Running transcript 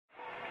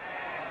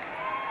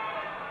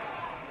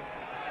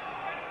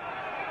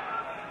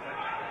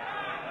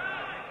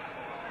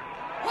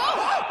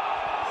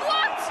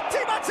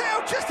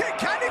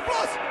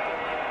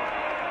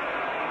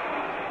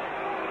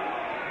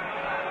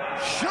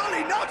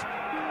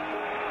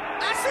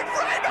Acid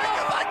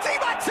rainmaker by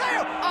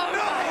Matteo! Oh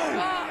my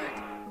God!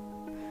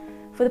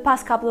 For the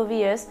past couple of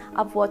years,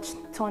 I've watched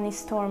Tony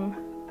Storm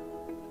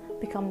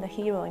become the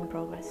hero in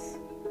Progress,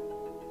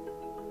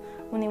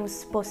 when it was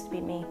supposed to be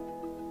me.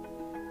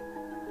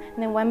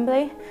 And in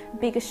Wembley,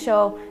 biggest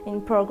show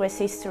in Progress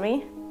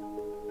history.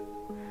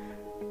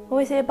 What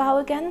is it about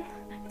again?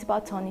 It's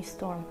about Tony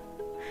Storm.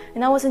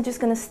 And I wasn't just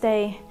gonna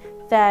stay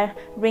there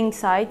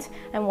ringside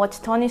and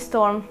watch Tony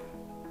Storm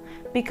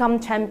become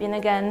champion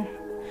again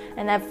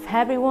and have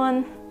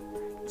everyone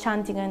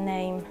chanting her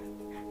name,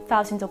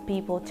 thousands of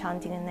people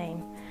chanting her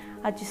name.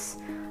 I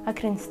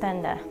couldn't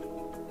stand that.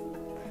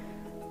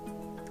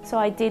 So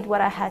I did what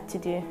I had to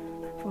do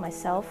for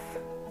myself.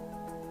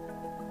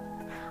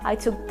 I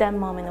took that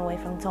moment away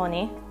from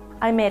Tony.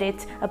 I made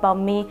it about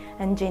me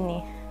and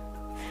Jinny.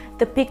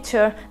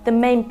 The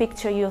main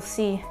picture you'll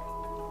see,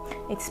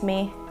 it's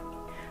me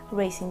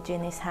raising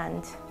Jinny's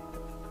hand.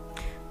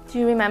 Do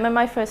you remember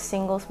my first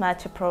singles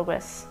match at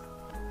Progress?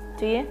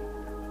 Do you?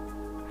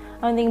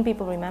 I don't think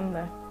people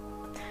remember.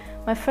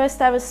 My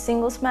first ever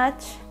singles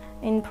match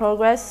in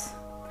Progress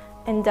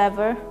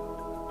Endeavour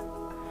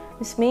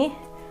was me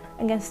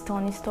against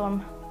Tony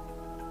Storm.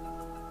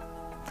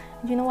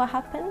 And you know what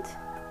happened?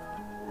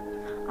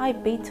 I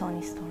beat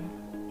Tony Storm.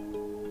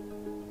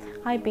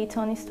 I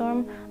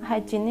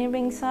had Jinny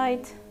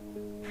ringside,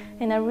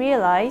 and I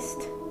realized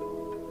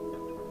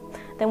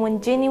that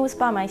when Jinny was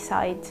by my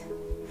side,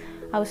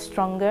 I was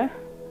stronger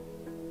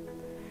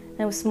and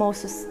I was more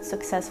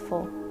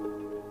successful.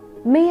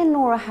 Me and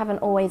Nora haven't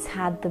always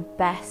had the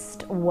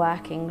best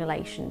working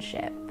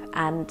relationship,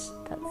 and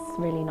that's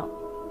really not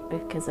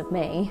because of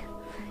me.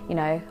 You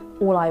know,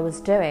 all I was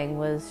doing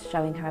was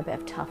showing her a bit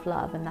of tough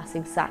love, and that's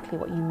exactly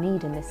what you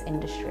need in this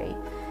industry,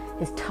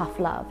 is tough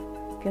love.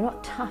 If you're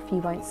not tough, you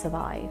won't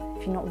survive.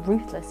 If you're not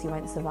ruthless, you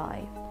won't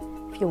survive.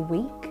 If you're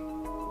weak,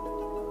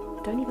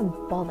 don't even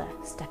bother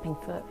stepping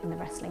foot in the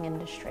wrestling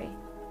industry.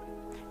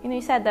 You know,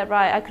 you said that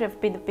right, I could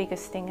have been the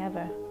biggest thing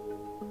ever,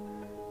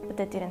 but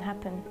that didn't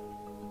happen.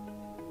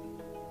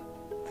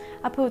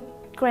 I put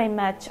great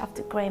match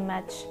after great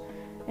match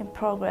in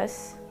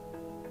Progress.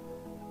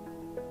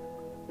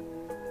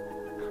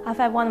 I've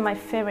had one of my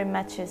favorite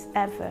matches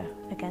ever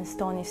against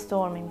Tony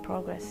Storm in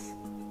Progress.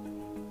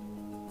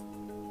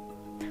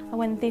 I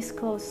went this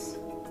close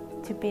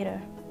to beat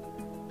her.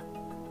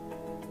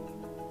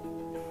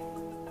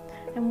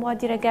 And what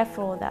did I get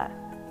for all that?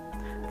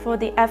 For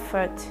the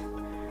effort,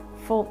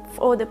 for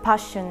all the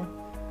passion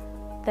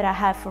that I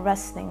have for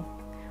wrestling,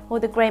 all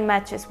the great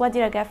matches, what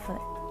did I get for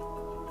it?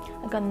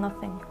 I got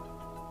nothing.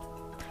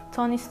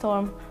 Tony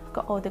Storm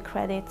got all the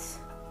credits.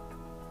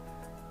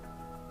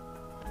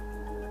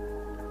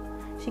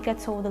 She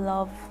gets all the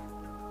love.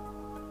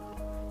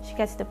 She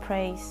gets the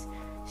praise.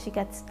 She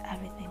gets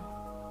everything.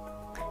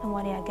 And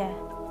what did I get?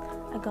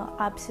 I got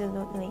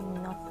absolutely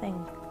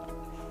nothing.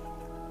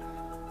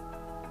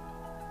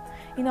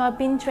 You know, I've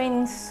been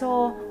training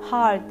so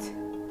hard.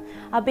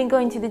 I've been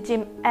going to the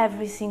gym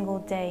every single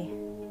day.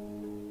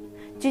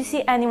 Do you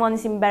see anyone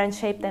who's in better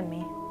shape than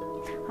me?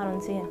 I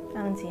don't see it.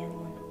 I don't see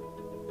anyone.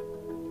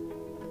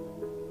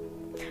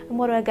 And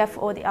what do I get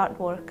for all the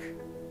artwork?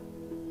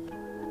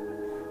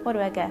 What do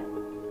I get?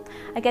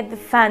 I get the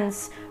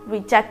fans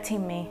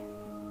rejecting me.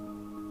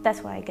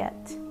 That's what I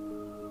get.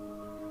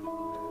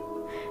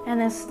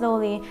 And I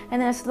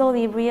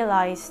slowly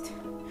realized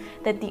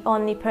that the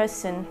only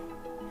person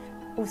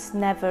who's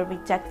never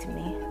rejected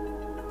me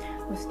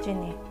was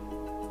Jinny.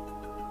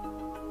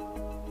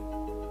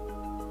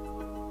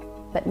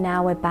 But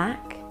now we're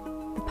back.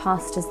 The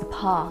past is the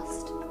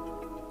past.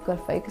 We've got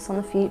to focus on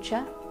the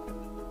future.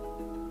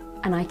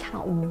 And I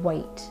cannot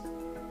wait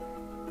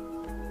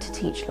to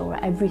teach Laura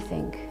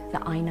everything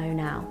that I know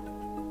now.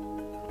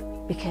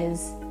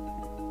 Because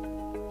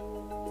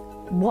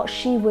what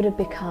she would have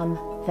become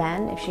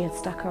then if she had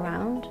stuck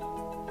around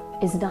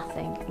is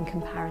nothing in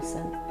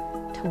comparison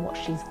to what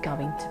she's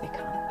going to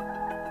become.